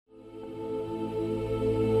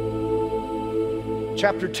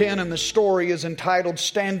Chapter 10 in the story is entitled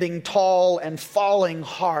Standing Tall and Falling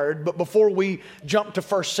Hard. But before we jump to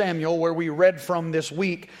 1 Samuel, where we read from this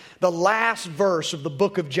week, the last verse of the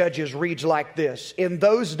book of Judges reads like this. In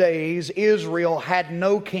those days, Israel had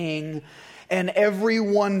no king, and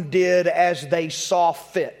everyone did as they saw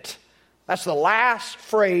fit. That's the last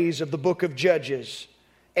phrase of the book of Judges.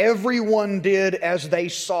 Everyone did as they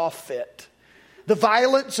saw fit. The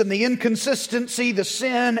violence and the inconsistency, the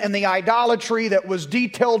sin and the idolatry that was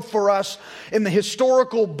detailed for us in the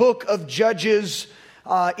historical book of Judges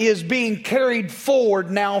is being carried forward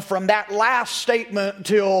now from that last statement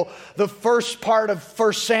till the first part of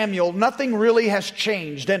 1 Samuel. Nothing really has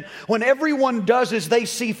changed. And when everyone does as they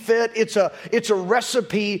see fit, it's a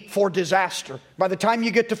recipe for disaster. By the time you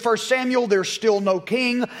get to 1 Samuel, there's still no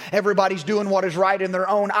king. Everybody's doing what is right in their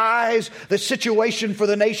own eyes. The situation for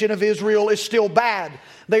the nation of Israel is still bad.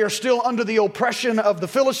 They are still under the oppression of the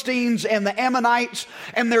Philistines and the Ammonites,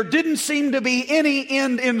 and there didn't seem to be any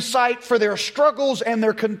end in sight for their struggles and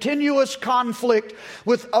their continuous conflict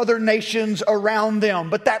with other nations around them.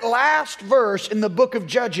 But that last verse in the book of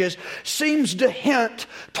Judges seems to hint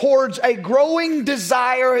towards a growing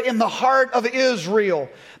desire in the heart of Israel.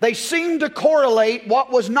 They seem to correlate what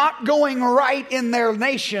was not going right in their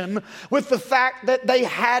nation with the fact that they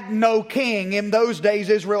had no king. In those days,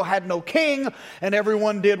 Israel had no king, and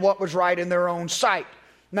everyone did what was right in their own sight.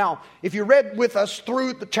 Now, if you read with us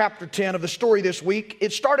through the chapter 10 of the story this week,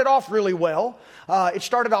 it started off really well. It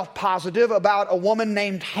started off positive about a woman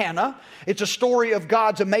named Hannah. It's a story of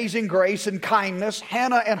God's amazing grace and kindness.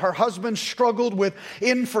 Hannah and her husband struggled with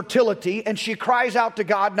infertility, and she cries out to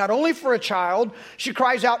God not only for a child, she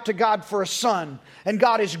cries out to God for a son. And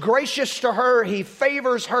God is gracious to her. He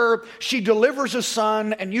favors her. She delivers a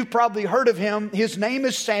son, and you've probably heard of him. His name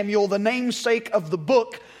is Samuel, the namesake of the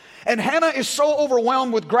book. And Hannah is so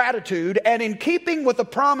overwhelmed with gratitude, and in keeping with the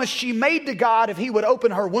promise she made to God if he would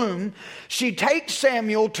open her womb, she takes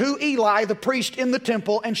Samuel to Eli, the priest in the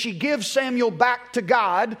temple, and she gives Samuel back to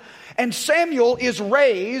God. And Samuel is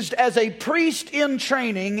raised as a priest in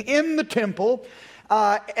training in the temple.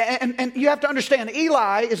 And you have to understand,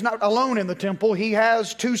 Eli is not alone in the temple. He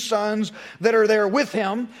has two sons that are there with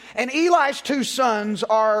him. And Eli's two sons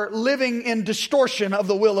are living in distortion of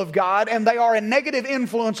the will of God, and they are a negative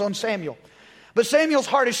influence on Samuel. But Samuel's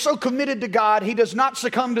heart is so committed to God, he does not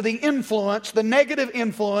succumb to the influence, the negative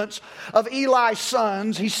influence of Eli's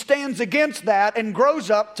sons. He stands against that and grows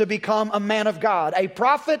up to become a man of God, a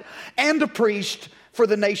prophet and a priest for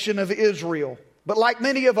the nation of Israel. But like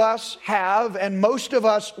many of us have, and most of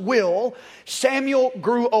us will, Samuel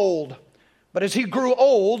grew old. But as he grew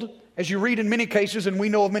old, as you read in many cases, and we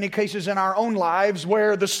know of many cases in our own lives,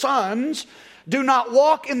 where the sons do not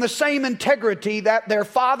walk in the same integrity that their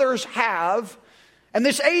fathers have, and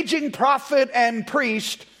this aging prophet and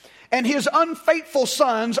priest and his unfaithful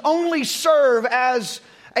sons only serve as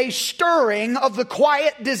a stirring of the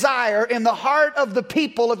quiet desire in the heart of the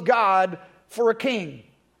people of God for a king.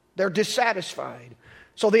 They're dissatisfied.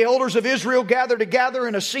 So the elders of Israel gather together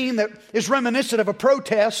in a scene that is reminiscent of a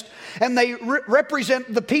protest, and they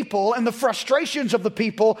represent the people and the frustrations of the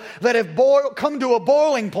people that have come to a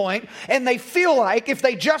boiling point, and they feel like if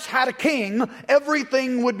they just had a king,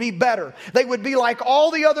 everything would be better. They would be like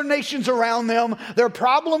all the other nations around them. Their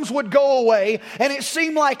problems would go away, and it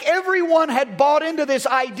seemed like everyone had bought into this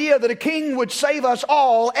idea that a king would save us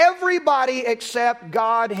all, everybody except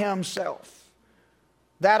God himself.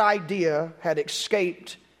 That idea had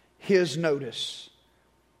escaped his notice.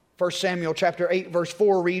 1 Samuel chapter 8 verse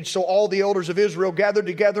 4 reads, So all the elders of Israel gathered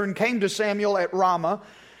together and came to Samuel at Ramah.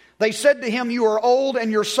 They said to him, You are old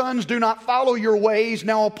and your sons do not follow your ways.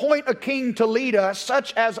 Now appoint a king to lead us,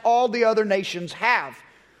 such as all the other nations have.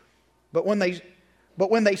 But when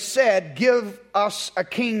they said, Give us a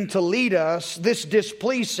king to lead us, this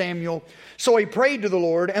displeased Samuel. So he prayed to the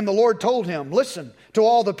Lord, and the Lord told him, Listen to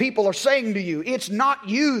all the people are saying to you. It's not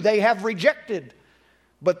you they have rejected,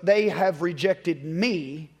 but they have rejected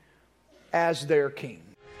me as their king.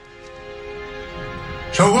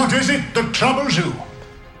 So what is it that troubles you?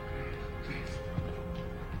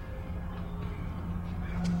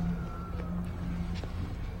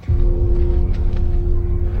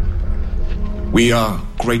 We are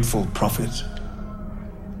grateful, prophet.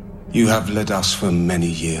 You have led us for many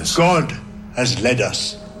years. God has led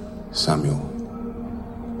us. Samuel,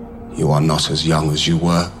 you are not as young as you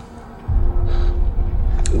were.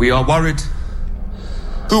 We are worried.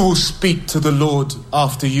 Who will speak to the Lord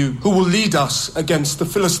after you? Who will lead us against the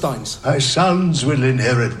Philistines? My sons will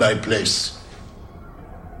inherit my place.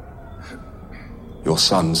 Your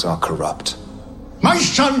sons are corrupt. My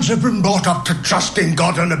sons have been brought up to trust in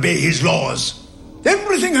God and obey his laws.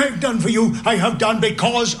 Everything I've done for you, I have done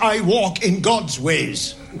because I walk in God's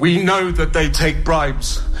ways. We know that they take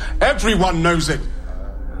bribes. Everyone knows it.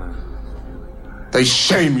 They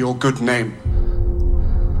shame your good name.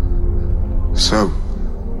 So,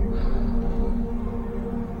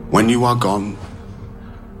 when you are gone,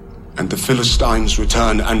 and the Philistines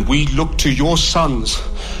return, and we look to your sons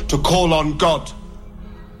to call on God,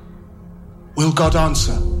 will God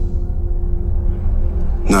answer?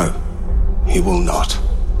 No, he will not.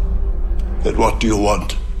 Then what do you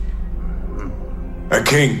want? A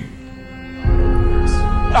king,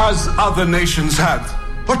 as other nations have.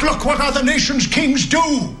 But look what other nations' kings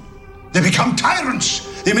do. They become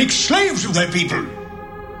tyrants. They make slaves of their people.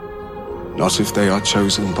 Not if they are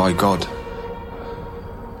chosen by God,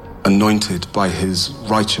 anointed by his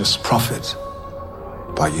righteous prophet,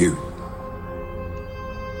 by you.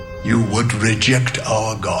 You would reject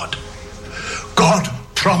our God. God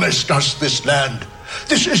promised us this land.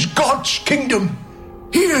 This is God's kingdom.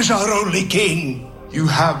 He is our only king. You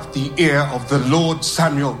have the ear of the Lord,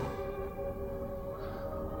 Samuel.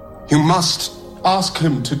 You must ask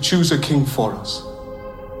him to choose a king for us.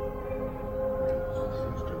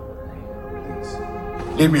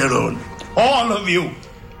 Leave me alone. All of you.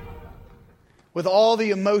 With all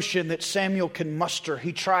the emotion that Samuel can muster,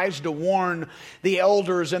 he tries to warn the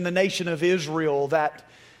elders and the nation of Israel that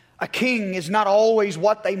a king is not always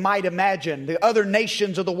what they might imagine. The other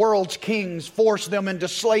nations of the world's kings force them into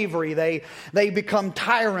slavery. They become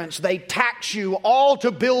tyrants. They tax you, all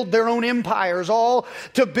to build their own empires, all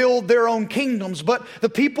to build their own kingdoms. But the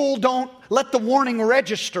people don't let the warning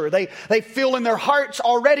register. They feel in their hearts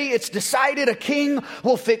already it's decided a king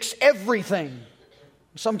will fix everything.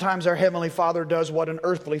 Sometimes our Heavenly Father does what an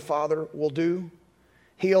earthly father will do.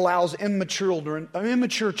 He allows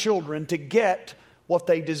immature children to get what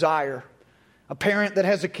they desire. A parent that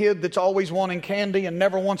has a kid that's always wanting candy and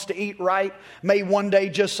never wants to eat right may one day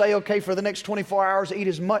just say, okay, for the next 24 hours, eat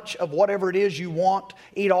as much of whatever it is you want,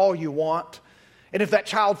 eat all you want. And if that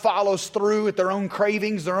child follows through at their own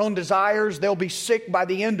cravings, their own desires, they'll be sick by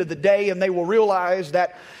the end of the day, and they will realize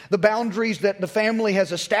that the boundaries that the family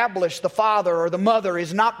has established, the father or the mother,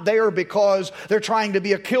 is not there because they're trying to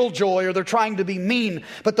be a killjoy or they're trying to be mean,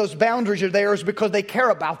 but those boundaries are there because they care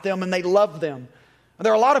about them and they love them.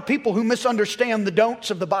 There are a lot of people who misunderstand the don'ts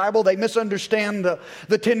of the Bible. They misunderstand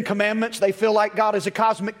the Ten Commandments. They feel like God is a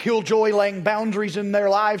cosmic killjoy laying boundaries in their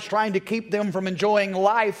lives, trying to keep them from enjoying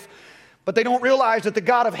life. But they don't realize that the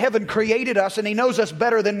God of heaven created us and He knows us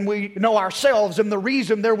better than we know ourselves. And the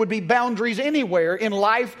reason there would be boundaries anywhere in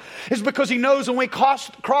life is because He knows when we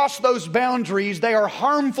cross those boundaries, they are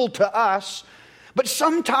harmful to us. But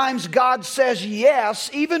sometimes God says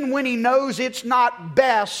yes, even when He knows it's not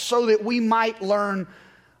best, so that we might learn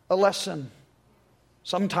a lesson.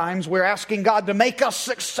 Sometimes we're asking God to make us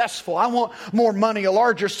successful. I want more money, a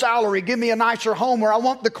larger salary, give me a nicer home, or I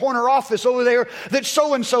want the corner office over there that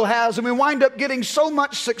so-and-so has. And we wind up getting so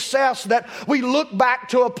much success that we look back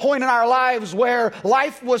to a point in our lives where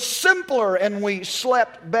life was simpler and we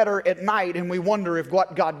slept better at night, and we wonder if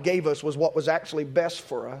what God gave us was what was actually best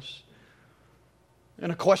for us. In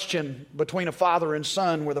a question between a father and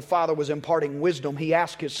son where the father was imparting wisdom, he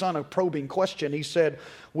asked his son a probing question. He said,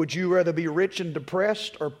 would you rather be rich and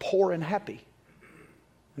depressed or poor and happy?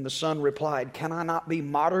 And the son replied, can I not be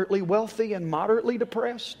moderately wealthy and moderately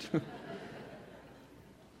depressed?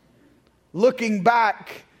 Looking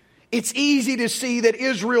back, it's easy to see that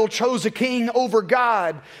Israel chose a king over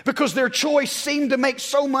God because their choice seemed to make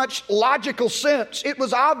so much logical sense. It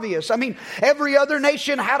was obvious. I mean, every other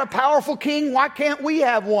nation had a powerful king. Why can't we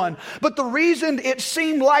have one? But the reason it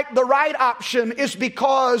seemed like the right option is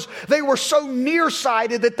because they were so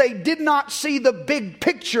nearsighted that they did not see the big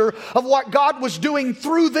picture of what God was doing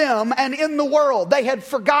through them and in the world. They had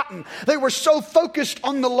forgotten. They were so focused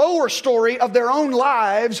on the lower story of their own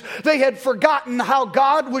lives, they had forgotten how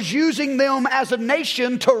God was using them as a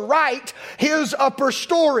nation to write His upper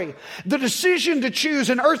story. The decision to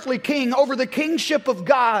choose an earthly king over the kingship of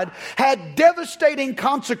God had devastating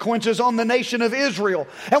consequences on the nation of Israel.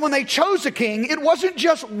 And when they chose a king, it wasn't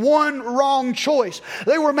just one wrong choice.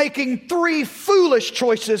 They were making 3 foolish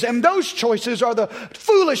choices, and those choices are the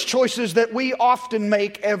foolish choices that we often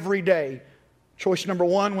make every day. Choice number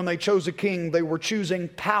 1, when they chose a king, they were choosing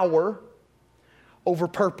power over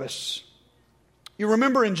purpose. You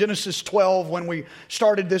remember in Genesis 12 when we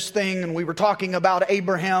started this thing and we were talking about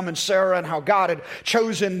Abraham and Sarah and how God had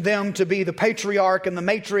chosen them to be the patriarch and the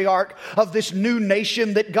matriarch of this new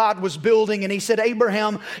nation that God was building. And he said,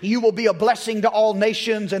 Abraham, you will be a blessing to all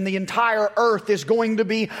nations and the entire earth is going to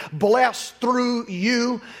be blessed through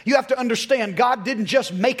you. You have to understand, God didn't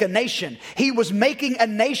just make a nation. He was making a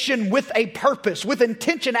nation with a purpose, with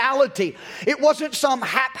intentionality. It wasn't some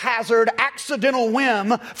haphazard, accidental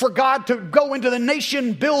whim for God to go into the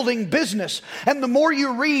nation building business. And the more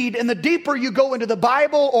you read and the deeper you go into the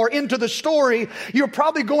Bible or into the story, you're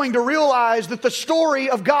probably going to realize that the story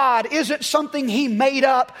of God isn't something he made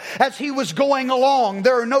up as he was going along.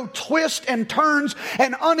 There are no twists and turns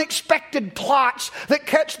and unexpected plots that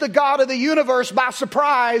catch the God of the universe by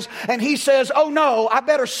surprise. And he says, oh no, I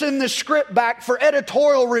better send this script back for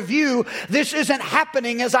editorial review. This isn't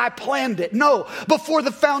happening as I planned it. No, before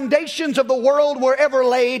the foundations of the world were ever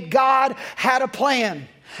laid, God had a plan.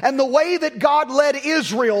 And the way that God led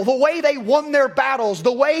Israel, the way they won their battles,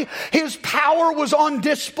 the way his power was on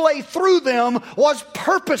display through them was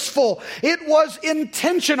purposeful. It was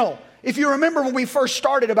intentional. If you remember when we first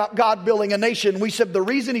started about God building a nation, we said the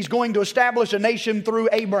reason he's going to establish a nation through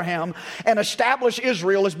Abraham and establish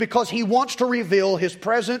Israel is because he wants to reveal his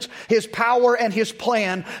presence, his power, and his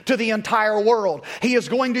plan to the entire world. He is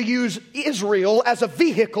going to use Israel as a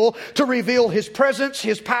vehicle to reveal his presence,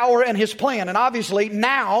 his power, and his plan. And obviously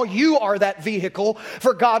now you are that vehicle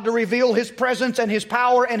for God to reveal his presence and his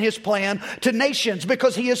power and his plan to nations,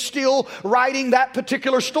 because he is still writing that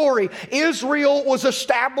particular story. Israel was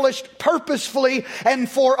established purposefully and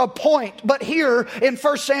for a point. But here in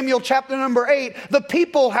 1 Samuel chapter number 8, the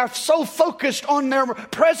people have so focused on their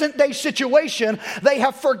present day situation, they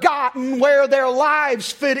have forgotten where their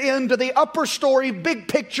lives fit into the upper story, big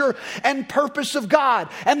picture and purpose of God.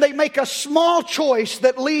 And they make a small choice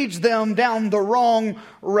that leads them down the wrong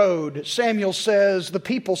road. Samuel says, the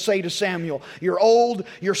people say to Samuel, you're old,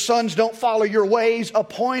 your sons don't follow your ways,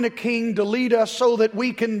 appoint a king to lead us so that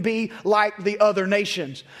we can be like the other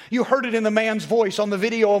nations. You heard it in the man's voice on the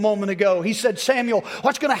video a moment ago. He said, Samuel,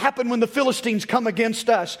 what's going to happen when the Philistines come against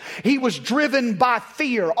us? He was driven by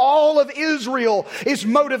fear. All of Israel is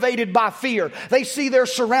motivated by fear. They see their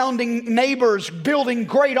surrounding neighbors building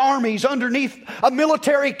great armies underneath a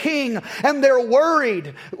military king, and they're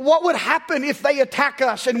worried. What would happen if they attack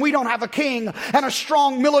us and we don't have a king and a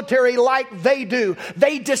strong military like they do?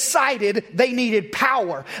 They decided they needed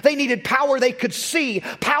power. They needed power they could see,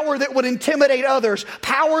 power that would intimidate others,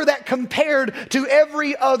 power that compared to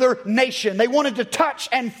every other nation. They wanted to touch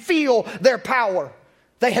and feel their power.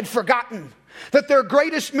 They had forgotten that their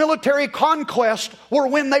greatest military conquests were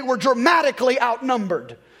when they were dramatically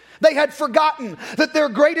outnumbered. They had forgotten that their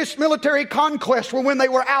greatest military conquests were when they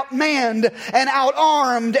were outmanned and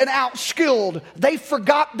outarmed and outskilled. They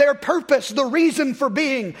forgot their purpose, the reason for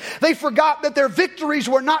being. They forgot that their victories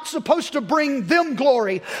were not supposed to bring them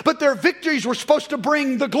glory, but their victories were supposed to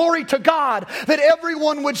bring the glory to God, that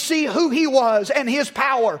everyone would see who he was and his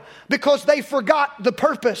power, because they forgot the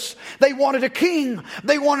purpose. They wanted a king.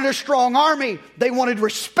 They wanted a strong army. They wanted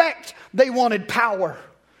respect. They wanted power.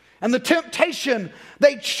 And the temptation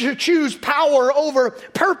they choose power over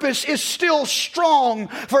purpose is still strong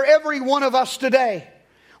for every one of us today.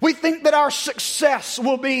 We think that our success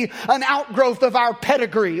will be an outgrowth of our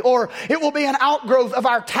pedigree, or it will be an outgrowth of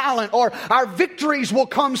our talent, or our victories will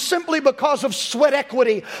come simply because of sweat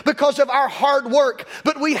equity, because of our hard work.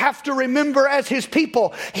 But we have to remember, as his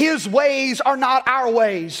people, his ways are not our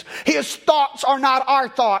ways. His thoughts are not our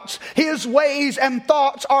thoughts. His ways and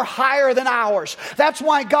thoughts are higher than ours. That's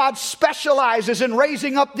why God specializes in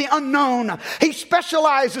raising up the unknown. He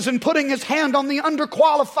specializes in putting his hand on the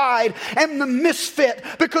underqualified and the misfit,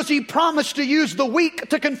 because he promised to use the weak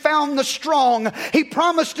to confound the strong. He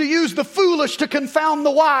promised to use the foolish to confound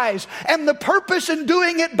the wise. And the purpose in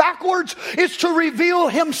doing it backwards is to reveal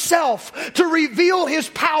himself, to reveal his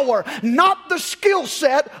power, not the skill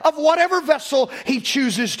set of whatever vessel he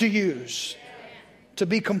chooses to use. To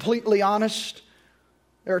be completely honest,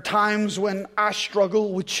 there are times when I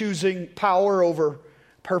struggle with choosing power over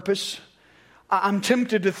purpose. I'm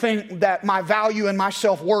tempted to think that my value and my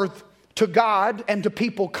self-worth to God and to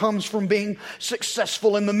people comes from being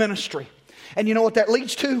successful in the ministry. And you know what that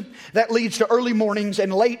leads to? That leads to early mornings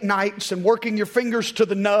and late nights and working your fingers to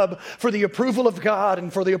the nub for the approval of God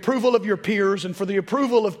and for the approval of your peers and for the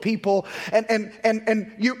approval of people. And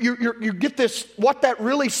you get this, what that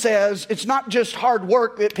really says, it's not just hard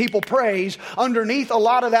work that people praise. Underneath a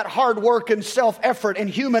lot of that hard work and self-effort and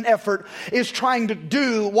human effort is trying to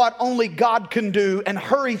do what only God can do and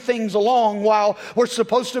hurry things along while we're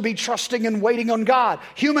supposed to be trusting and waiting on God.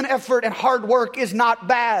 Human effort and hard work is not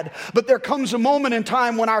bad, but there comes a moment in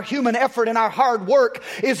time when our human effort and our hard work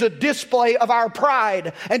is a display of our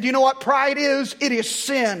pride. And do you know what pride is? It is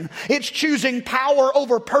sin. It's choosing power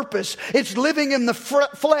over purpose. It's living in the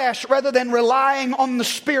flesh rather than relying on the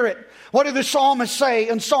Spirit. What did the psalmist say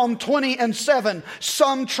in Psalm 20:7?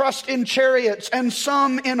 Some trust in chariots and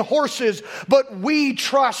some in horses, but we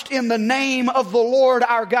trust in the name of the Lord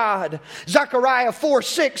our God. Zechariah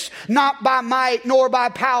 4:6, not by might nor by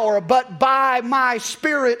power, but by my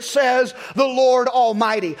Spirit, says the Lord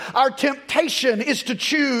Almighty. Our temptation is to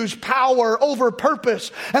choose power over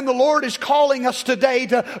purpose. And the Lord is calling us today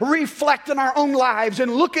to reflect in our own lives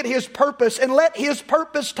and look at His purpose and let His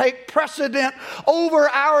purpose take precedent over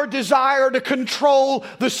our desire to control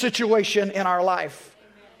the situation in our life.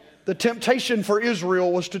 The temptation for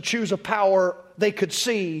Israel was to choose a power they could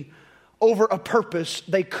see over a purpose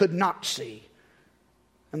they could not see.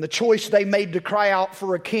 And the choice they made to cry out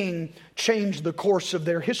for a king changed the course of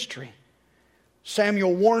their history.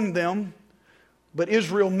 Samuel warned them, but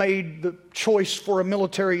Israel made the choice for a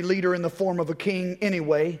military leader in the form of a king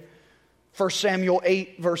anyway. 1 Samuel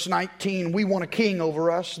 8 verse 19, we want a king over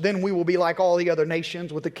us, then we will be like all the other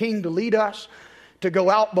nations, with a king to lead us, to go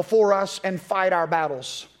out before us and fight our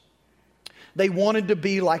battles. They wanted to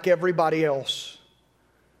be like everybody else.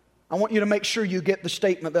 I want you to make sure you get the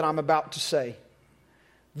statement that I'm about to say.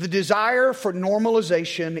 The desire for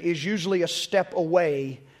normalization is usually a step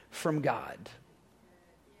away from God.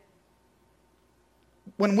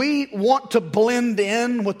 When we want to blend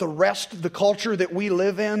in with the rest of the culture that we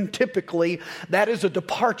live in, typically that is a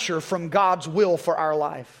departure from God's will for our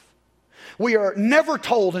life. We are never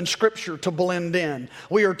told in Scripture to blend in.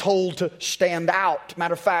 We are told to stand out.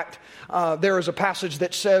 Matter of fact, there is a passage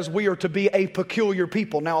that says we are to be a peculiar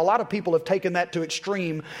people. Now, a lot of people have taken that to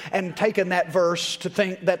extreme and taken that verse to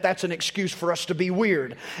think that that's an excuse for us to be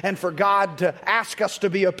weird. And for God to ask us to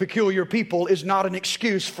be a peculiar people is not an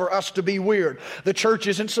excuse for us to be weird. The church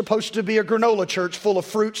isn't supposed to be a granola church full of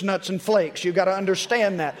fruits, nuts, and flakes. You've got to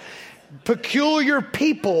understand that. Peculiar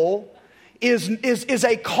people is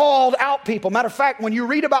a called out people. Matter of fact, when you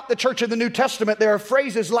read about the church of the New Testament, there are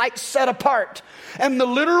phrases like set apart. And the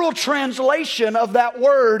literal translation of that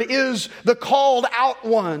word is the called out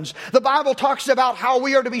ones. The Bible talks about how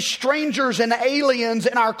we are to be strangers and aliens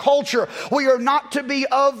in our culture. We are not to be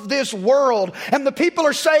of this world. And the people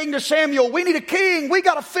are saying to Samuel, we need a king. We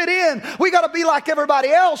got to fit in. We got to be like everybody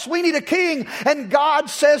else. We need a king. And God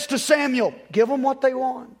says to Samuel, give them what they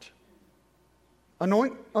want.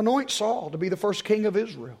 Anoint Saul to be the first king of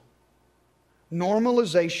Israel.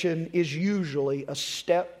 Normalization is usually a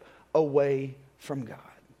step away from God.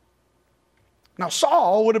 Now,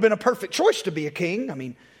 Saul would have been a perfect choice to be a king. I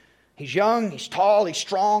mean, he's young, he's tall, he's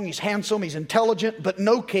strong, he's handsome, he's intelligent, but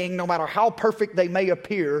no king, no matter how perfect they may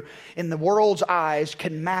appear in the world's eyes,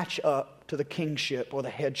 can match up to the kingship or the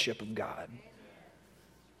headship of God.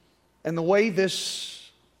 And the way this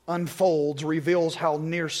unfolds reveals how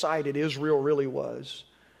nearsighted Israel really was.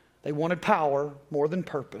 They wanted power more than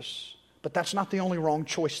purpose, but that's not the only wrong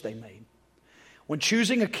choice they made. When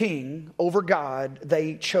choosing a king over God,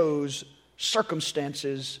 they chose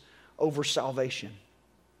circumstances over salvation.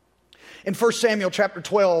 In 1 Samuel chapter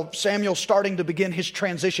 12, Samuel's starting to begin his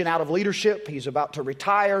transition out of leadership. He's about to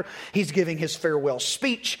retire. He's giving his farewell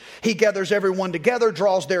speech. He gathers everyone together,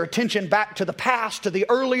 draws their attention back to the past, to the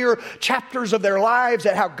earlier chapters of their lives,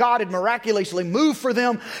 at how God had miraculously moved for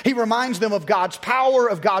them. He reminds them of God's power,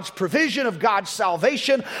 of God's provision, of God's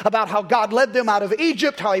salvation, about how God led them out of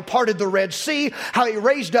Egypt, how He parted the Red Sea, how He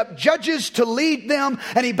raised up judges to lead them.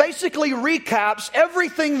 And he basically recaps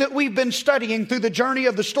everything that we've been studying through the journey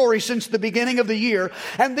of the story since the beginning of the year.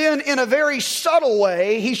 And then in a very subtle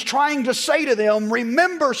way, he's trying to say to them,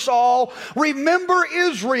 remember Saul, remember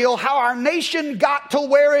Israel, how our nation got to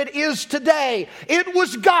where it is today. It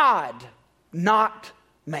was God, not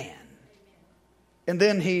man. And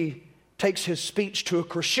then he takes his speech to a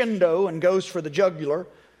crescendo and goes for the jugular.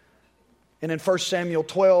 And in 1 Samuel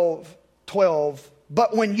 12,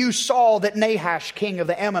 but when you saw that Nahash, king of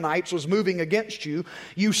the Ammonites, was moving against you,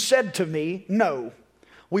 you said to me, no,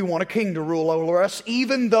 we want a king to rule over us,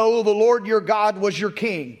 even though the Lord your God was your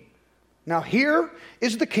king. Now here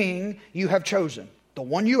is the king you have chosen, the the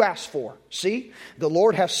one you asked for. See, the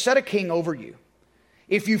Lord has set a king over you.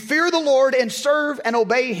 If you fear the Lord and serve and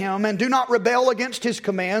obey Him and do not rebel against His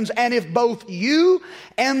commands, and if both you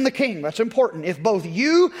and the king," that's important, "if both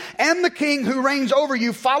you and the king who reigns over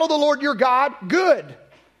you follow the Lord your God, good.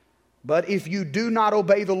 But if you do not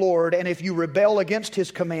obey the Lord, and if you rebel against His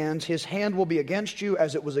commands, His hand will be against you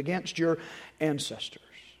as it was against your ancestors."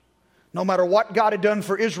 No matter what God had done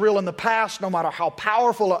for Israel in the past, no matter how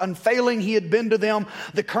powerful or unfailing He had been to them,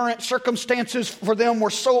 the current circumstances for them were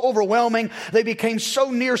so overwhelming, they became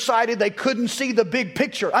so nearsighted they couldn't see the big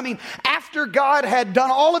picture. I mean, after God had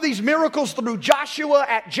done all of these miracles through Joshua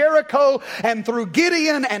at Jericho and through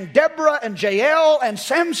Gideon and Deborah and Jael and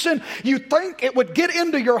Samson, you think it would get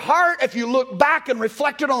into your heart if you look back and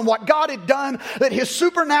reflected on what God had done, that His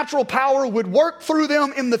supernatural power would work through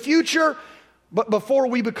them in the future. But before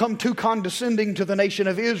we become too condescending to the nation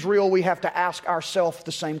of Israel, we have to ask ourselves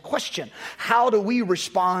the same question. How do we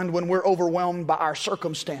respond when we're overwhelmed by our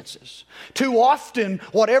circumstances? Too often,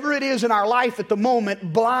 whatever it is in our life at the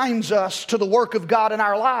moment blinds us to the work of God in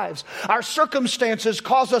our lives. Our circumstances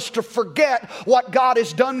cause us to forget what God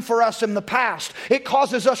has done for us in the past. It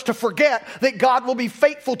causes us to forget that God will be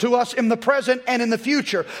faithful to us in the present and in the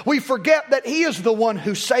future. We forget that He is the one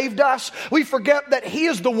who saved us. We forget that He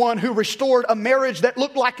is the one who restored a marriage that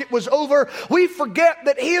looked like it was over. We forget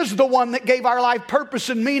that He is the one that gave our life purpose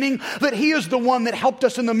and meaning, that He is the one that helped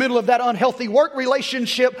us in the middle of that unhealthy work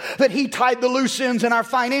relationship, that He tied the loose ends in our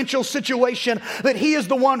financial situation, that He is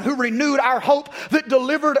the one who renewed our hope, that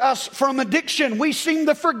delivered us from addiction. We seem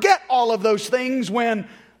to forget all of those things when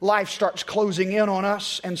life starts closing in on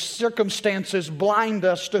us and circumstances blind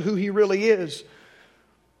us to who He really is.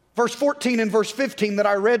 Verse 14 and verse 15 that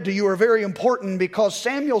I read to you are very important, because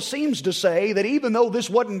Samuel seems to say that even though this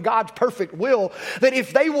wasn't God's perfect will, that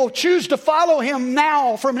if they will choose to follow Him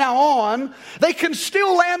now, from now on, they can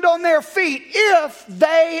still land on their feet if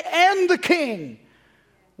they and the king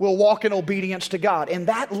will walk in obedience to God. And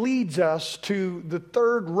that leads us to the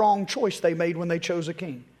third wrong choice they made when they chose a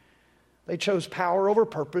king. They chose power over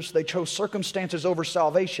purpose. They chose circumstances over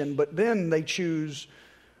salvation. But then they choose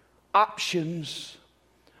options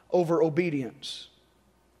over obedience.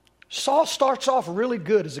 Saul starts off really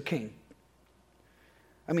good as a king.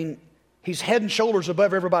 I mean, he's head and shoulders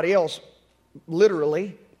above everybody else,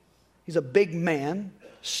 literally. He's a big man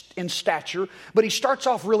in stature, but he starts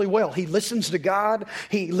off really well. He listens to God.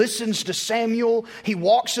 He listens to Samuel. He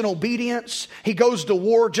walks in obedience. He goes to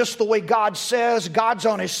war just the way God says. God's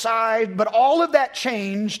on his side. But all of that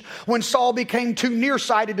changed when Saul became too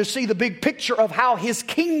nearsighted to see the big picture of how his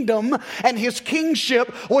kingdom and his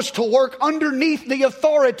kingship was to work underneath the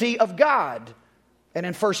authority of God. And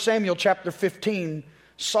in 1 Samuel chapter 15,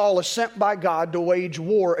 Saul is sent by God to wage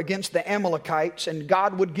war against the Amalekites, and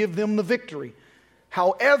God would give them the victory.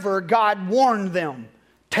 However, God warned them,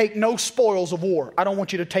 take no spoils of war. I don't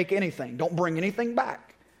want you to take anything. Don't bring anything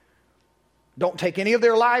back. Don't take any of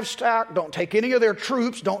their livestock. Don't take any of their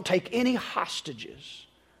troops. Don't take any hostages.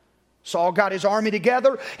 Saul got his army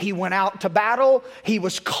together. He went out to battle. He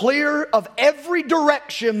was clear of every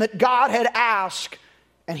direction that God had asked,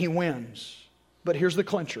 and he wins. But here's the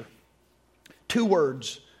clincher. 2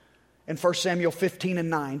 words in 1 Samuel 15 and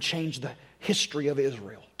 9 changed the history of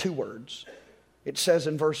Israel. 2 words. It says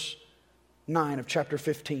in verse 9 of chapter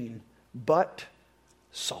 15, but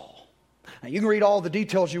Saul. Now you can read all the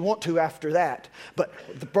details you want to after that, but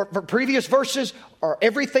the previous verses are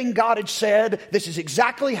everything God had said. This is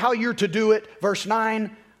exactly how you're to do it. Verse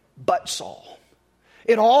 9, but Saul.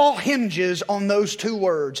 It all hinges on those 2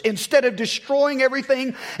 words. Instead of destroying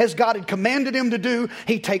everything as God had commanded him to do,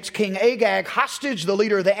 he takes King Agag hostage, the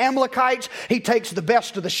leader of the Amalekites. He takes the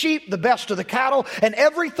best of the sheep, the best of the cattle, and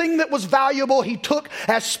everything that was valuable he took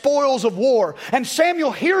as spoils of war. And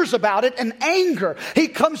Samuel hears about it in anger. He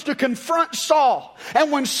comes to confront Saul.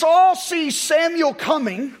 And when Saul sees Samuel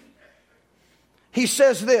coming, he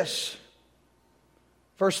says this,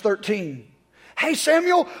 verse 13. Hey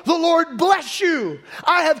Samuel, the Lord bless you.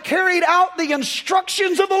 I have carried out the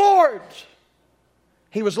instructions of the Lord.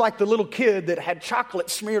 He was like the little kid that had chocolate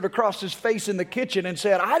smeared across his face in the kitchen and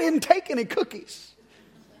said, I didn't take any cookies.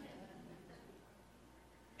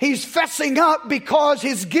 He's fessing up because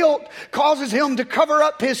his guilt causes him to cover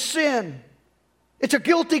up his sin. It's a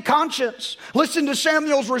guilty conscience. Listen to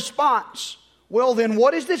Samuel's response. Well then,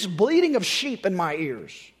 what is this bleating of sheep in my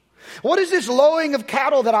ears? What is this lowing of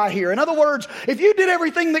cattle that I hear? In other words, if you did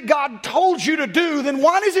everything that God told you to do, then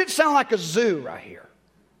why does it sound like a zoo right here?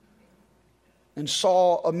 And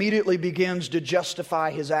Saul immediately begins to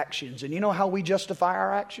justify his actions. And you know how we justify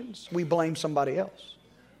our actions? We blame somebody else.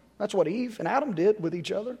 That's what Eve and Adam did with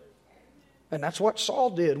each other. And that's what Saul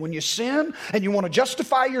did. When you sin and you want to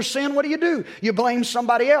justify your sin, what do? You blame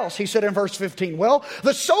somebody else. He said in verse 15, well,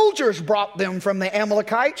 the soldiers brought them from the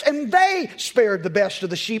Amalekites and they spared the best of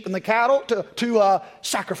the sheep and the cattle to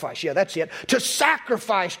sacrifice. Yeah, that's it. To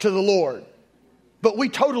sacrifice to the Lord. But we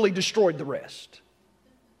totally destroyed the rest.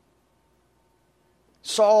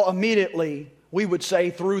 Saul immediately, we would say,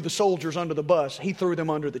 threw the soldiers under the bus. He threw them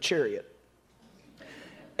under the chariot.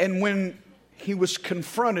 And when he was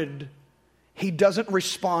confronted, he doesn't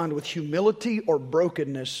respond with humility or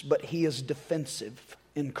brokenness, but he is defensive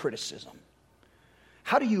in criticism.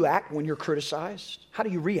 How do you act when you're criticized? How do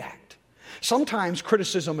you react? Sometimes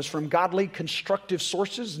criticism is from godly, constructive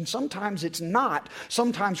sources, and sometimes it's not.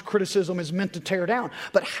 Sometimes criticism is meant to tear down.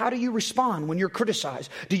 But how do you respond when you're criticized?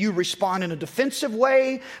 Do you respond in a defensive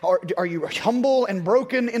way? Or are you humble and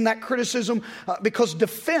broken in that criticism? Because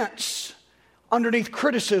defense underneath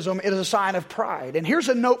criticism is a sign of pride. And here's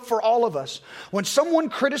a note for all of us. When someone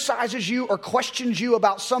criticizes you or questions you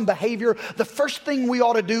about some behavior, the first thing we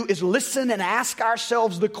ought to do is listen and ask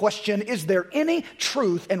ourselves the question, is there any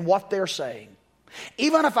truth in what they're saying?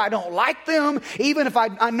 Even if I don't like them, even if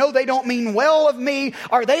I know they don't mean well of me,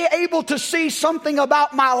 are they able to see something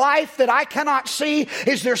about my life that I cannot see?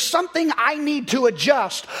 Is there something I need to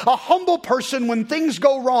adjust? A humble person, when things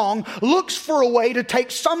go wrong, looks for a way to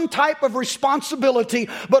take some type of responsibility,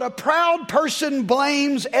 but a proud person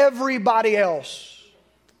blames everybody else.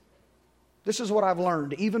 This is what I've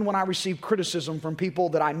learned. Even when I receive criticism from people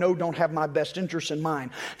that I know don't have my best interests in mind,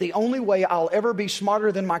 the only way I'll ever be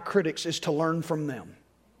smarter than my critics is to learn from them.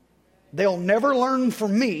 They'll never learn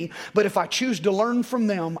from me, but if I choose to learn from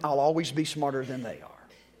them, I'll always be smarter than they are.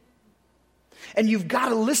 And you've got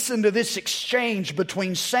to listen to this exchange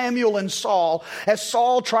between Samuel and Saul as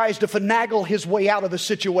Saul tries to finagle his way out of the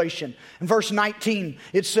situation. In verse 19,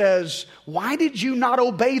 it says, why did you not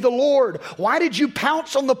obey the Lord? Why did you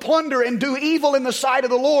pounce on the plunder and do evil in the sight of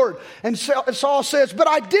the Lord? And Saul says, but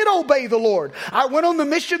I did obey the Lord. I went on the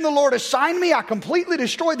mission the Lord assigned me. I completely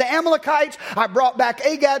destroyed the Amalekites. I brought back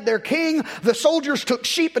Agag, their king. The soldiers took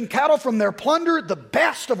sheep and cattle from their plunder, the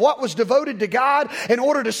best of what was devoted to God, in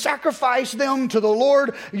order to sacrifice them to the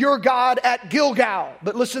Lord your God at Gilgal.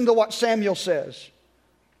 But listen to what Samuel says.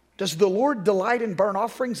 Does the Lord delight in burnt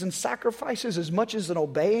offerings and sacrifices as much as in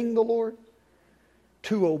obeying the Lord?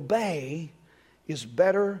 To obey is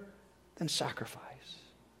better than sacrifice.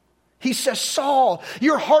 He says, Saul,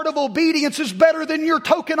 your heart of obedience is better than your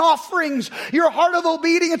token offerings. Your heart of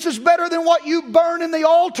obedience is better than what you burn in the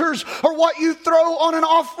altars or what you throw on an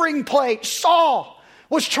offering plate. Saul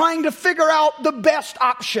was trying to figure out the best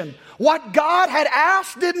option. What God had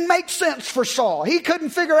asked didn't make sense for Saul. He couldn't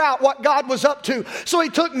figure out what God was up to. So he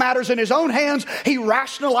took matters in his own hands. He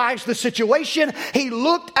rationalized the situation. He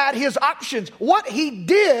looked at his options. What he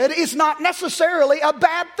did is not necessarily a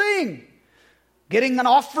bad thing. Getting an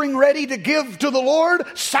offering ready to give to the Lord,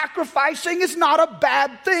 sacrificing, is not a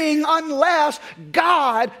bad thing unless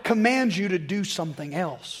God commands you to do something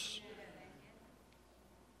else.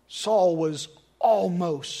 Saul was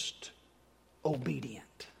almost obedient.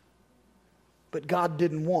 But God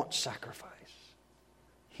didn't want sacrifice.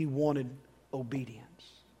 He wanted obedience.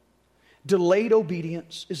 Delayed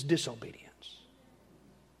obedience is disobedience.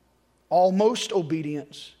 Almost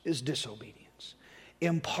obedience is disobedience.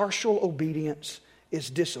 Impartial obedience is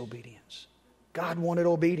disobedience. God wanted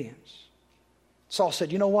obedience. Saul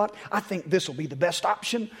said, you know what? I think this will be the best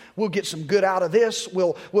option. We'll get some good out of this.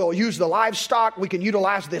 We'll use the livestock. We can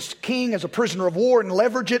utilize this king as a prisoner of war and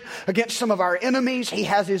leverage it against some of our enemies. He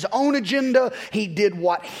has his own agenda. He did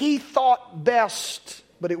what he thought best,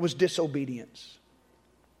 but it was disobedience.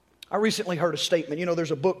 I recently heard a statement. You know,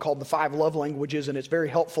 there's a book called The 5 Love Languages, and it's very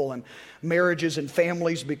helpful in marriages and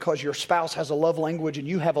families because your spouse has a love language and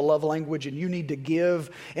you have a love language, and you need to give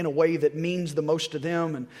in a way that means the most to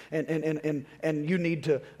them, and you need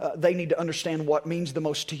to they need to understand what means the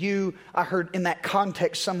most to you. I heard in that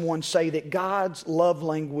context someone say that God's love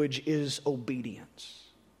language is obedience,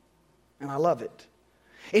 and I love it.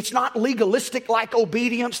 It's not legalistic like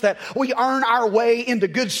obedience that we earn our way into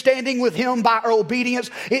good standing with Him by our obedience.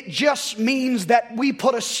 It just means that we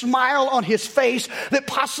put a smile on His face, that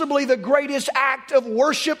possibly the greatest act of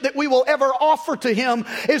worship that we will ever offer to Him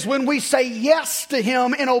is when we say yes to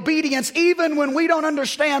Him in obedience, even when we don't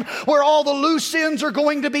understand where all the loose ends are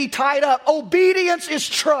going to be tied up. Obedience is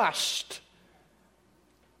trust.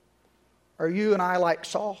 Are you and I like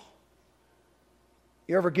Saul?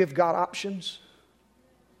 You ever give God options?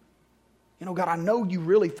 You know, God,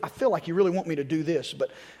 I feel like you really want me to do this, but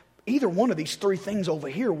either one of these 3 things over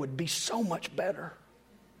here would be so much better.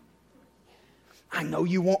 I know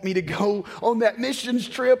you want me to go on that missions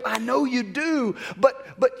trip. I know you do. But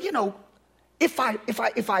you know, if I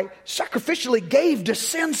sacrificially gave to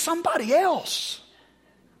send somebody else,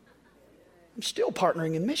 I'm still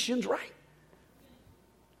partnering in missions, right?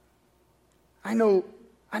 I know,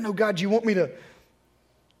 God, you want me to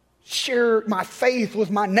share my faith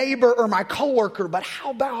with my neighbor or my coworker, but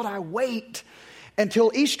how about I wait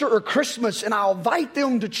until Easter or Christmas and I'll invite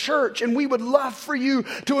them to church, and we would love for you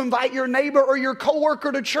to invite your neighbor or your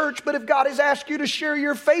coworker to church, but if God has asked you to share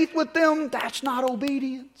your faith with them, that's not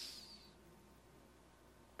obedience.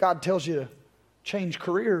 God tells you to change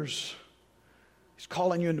careers. He's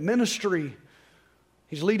calling you into ministry.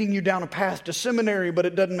 He's leading you down a path to seminary, but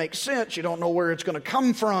it doesn't make sense. You don't know where it's going to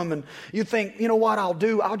come from. And you think, you know what I'll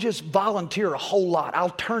do? I'll just volunteer a whole lot. I'll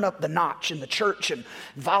turn up the notch in the church and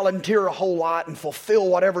volunteer a whole lot and fulfill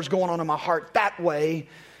whatever's going on in my heart that way.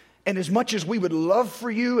 And as much as we would love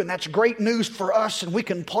for you, and that's great news for us, and we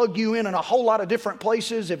can plug you in a whole lot of different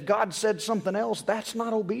places, if God said something else, that's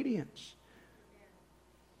not obedience.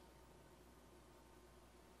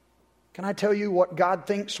 Can I tell you what God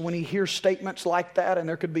thinks when He hears statements like that, and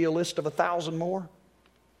there could be a list of 1,000 more?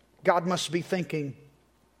 God must be thinking,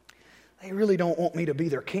 they really don't want me to be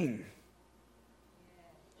their king.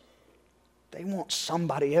 They want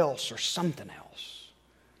somebody else or something else.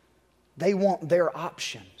 They want their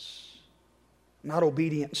options, not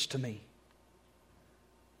obedience to me.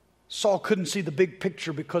 Saul couldn't see the big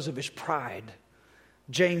picture because of his pride.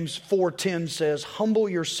 James 4:10 says, humble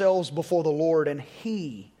yourselves before the Lord, and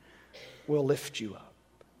He will lift you up.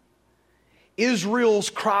 Israel's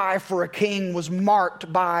cry for a king was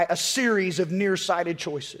marked by a series of nearsighted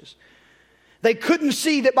choices. They couldn't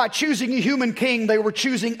see that by choosing a human king, they were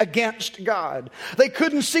choosing against God. They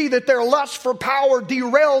couldn't see that their lust for power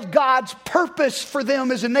derailed God's purpose for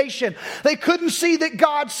them as a nation. They couldn't see that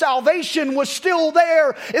God's salvation was still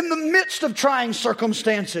there in the midst of trying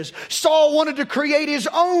circumstances. Saul wanted to create his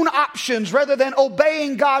own options rather than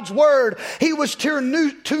obeying God's word. He was too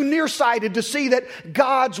nearsighted to see that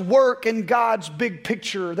God's work and God's big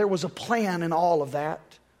picture, there was a plan in all of that.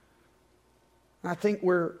 I think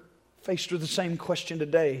we're faced with the same question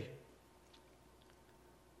today.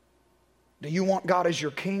 Do you want God as your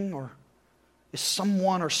king, or is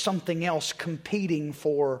someone or something else competing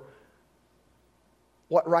for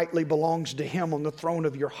what rightly belongs to Him on the throne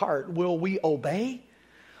of your heart? Will we obey,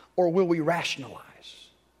 or will we rationalize?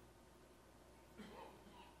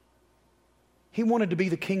 He wanted to be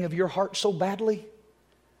the king of your heart so badly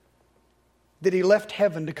that He left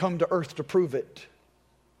heaven to come to earth to prove it.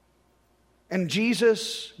 And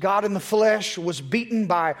Jesus, God in the flesh, was beaten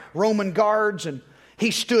by Roman guards, and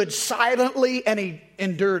He stood silently and He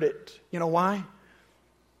endured it. You know why?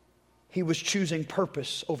 He was choosing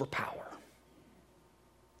purpose over power.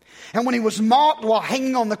 And when He was mocked while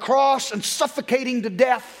hanging on the cross and suffocating to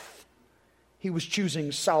death, He was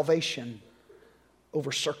choosing salvation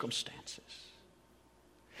over circumstances.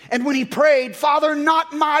 And when He prayed, Father,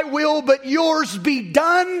 not my will but yours be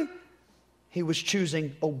done, He was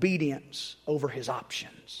choosing obedience over his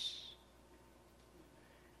options.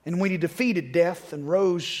 And when He defeated death and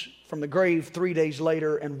rose from the grave 3 days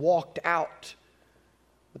later and walked out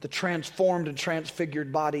with a transformed and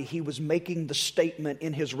transfigured body, He was making the statement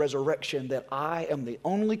in His resurrection that I am the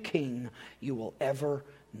only king you will ever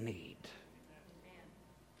need.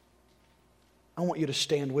 I want you to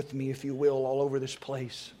stand with me, if you will, all over this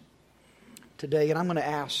place today. And I'm going to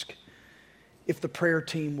ask if the prayer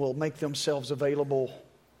team will make themselves available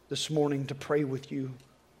this morning to pray with you.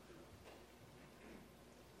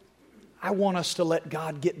 I want us to let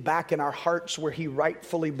God get back in our hearts where He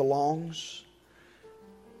rightfully belongs.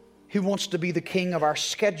 He wants to be the king of our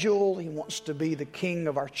schedule. He wants to be the king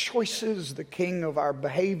of our choices, the king of our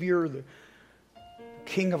behavior, the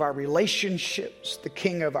king of our relationships, the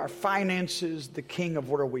king of our finances, the king of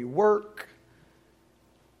where we work.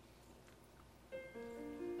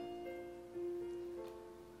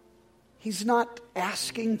 He's not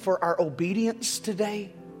asking for our obedience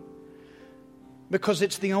today because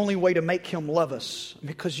it's the only way to make Him love us,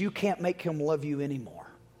 because you can't make Him love you anymore.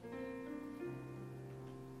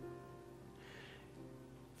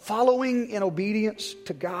 Following in obedience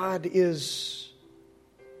to God is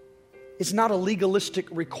not a legalistic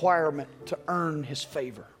requirement to earn His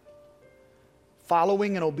favor.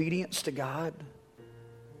 Following in obedience to God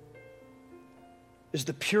is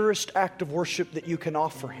the purest act of worship that you can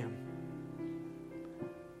offer Him.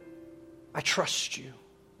 I trust you.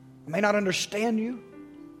 I may not understand you,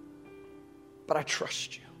 but I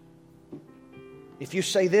trust you. If you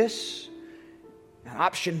say this, and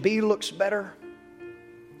option B looks better,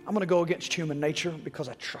 I'm going to go against human nature because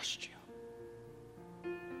I trust you.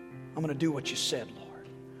 I'm going to do what you said, Lord.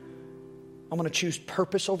 I'm going to choose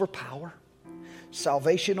purpose over power,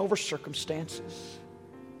 salvation over circumstances.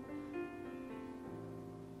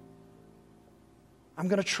 I'm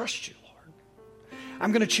going to trust you, Lord.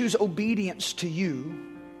 I'm going to choose obedience to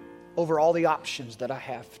you over all the options that I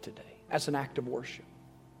have today as an act of worship.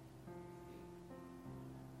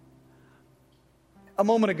 A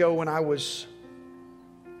moment ago when I was,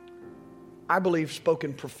 I believe,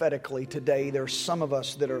 spoken prophetically today, there are some of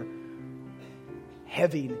us that are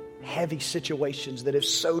heavy situations that have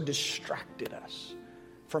so distracted us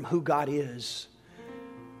from who God is.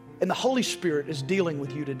 And the Holy Spirit is dealing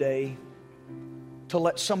with you today to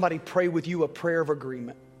let somebody pray with you a prayer of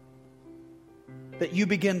agreement. That you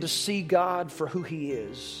begin to see God for who He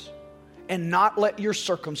is and not let your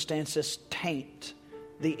circumstances taint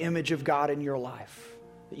the image of God in your life.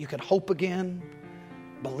 That you can hope again,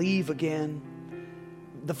 believe again.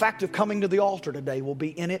 The fact of coming to the altar today will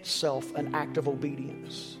be in itself an act of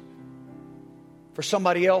obedience. For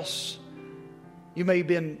somebody else, you may have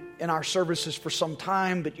been in our services for some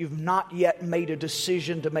time, but you've not yet made a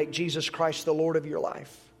decision to make Jesus Christ the Lord of your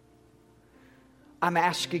life. I'm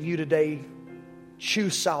asking you today,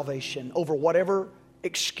 choose salvation over whatever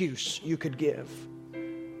excuse you could give.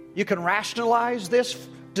 You can rationalize this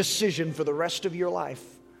decision for the rest of your life,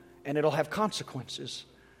 and it'll have consequences.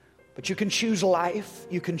 But you can choose life.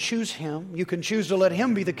 You can choose Him. You can choose to let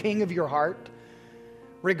Him be the king of your heart.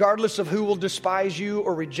 Regardless of who will despise you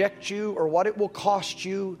or reject you or what it will cost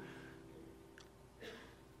you,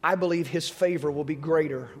 I believe His favor will be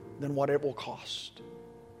greater than what it will cost.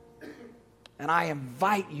 And I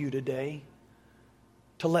invite you today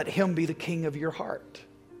to let Him be the king of your heart.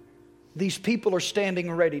 These people are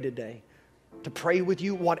standing ready today to pray with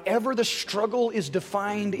you. Whatever the struggle is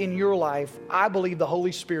defined in your life, I believe the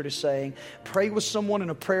Holy Spirit is saying, pray with someone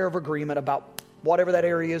in a prayer of agreement about whatever that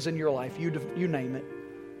area is in your life. You name it.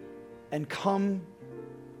 And come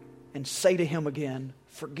and say to Him again,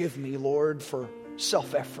 forgive me, Lord, for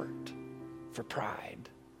self-effort, for pride.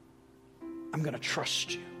 I'm going to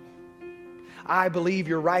trust you. I believe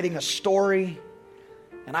you're writing a story,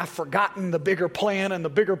 and I've forgotten the bigger plan and the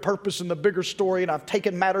bigger purpose and the bigger story, and I've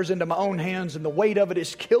taken matters into my own hands, and the weight of it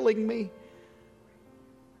is killing me.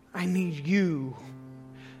 I need you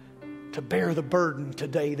to bear the burden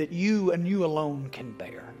today that you and you alone can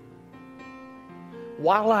bear.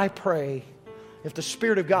 While I pray, if the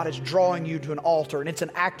Spirit of God is drawing you to an altar and it's an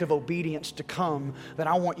act of obedience to come, then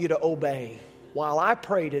I want you to obey while I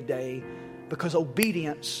pray today, because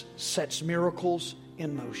obedience sets miracles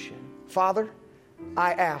in motion. Father,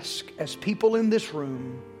 I ask, as people in this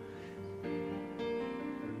room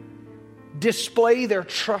display their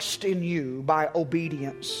trust in you by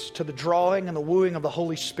obedience to the drawing and the wooing of the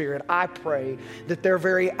Holy Spirit, I pray that their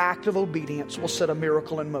very act of obedience will set a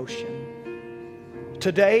miracle in motion.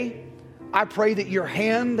 Today, I pray that your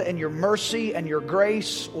hand and your mercy and your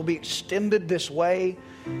grace will be extended this way,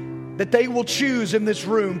 that they will choose in this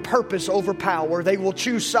room purpose over power. They will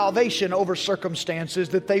choose salvation over circumstances,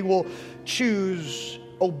 that they will choose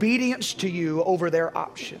obedience to you over their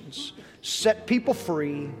options. Set people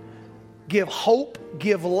free, give hope,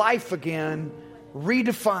 give life again,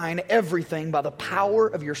 redefine everything by the power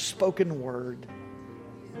of your spoken word.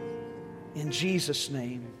 In Jesus'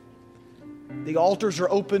 name. The altars are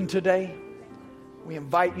open today. We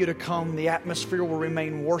invite you to come. The atmosphere will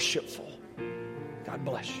remain worshipful. God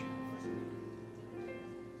bless you.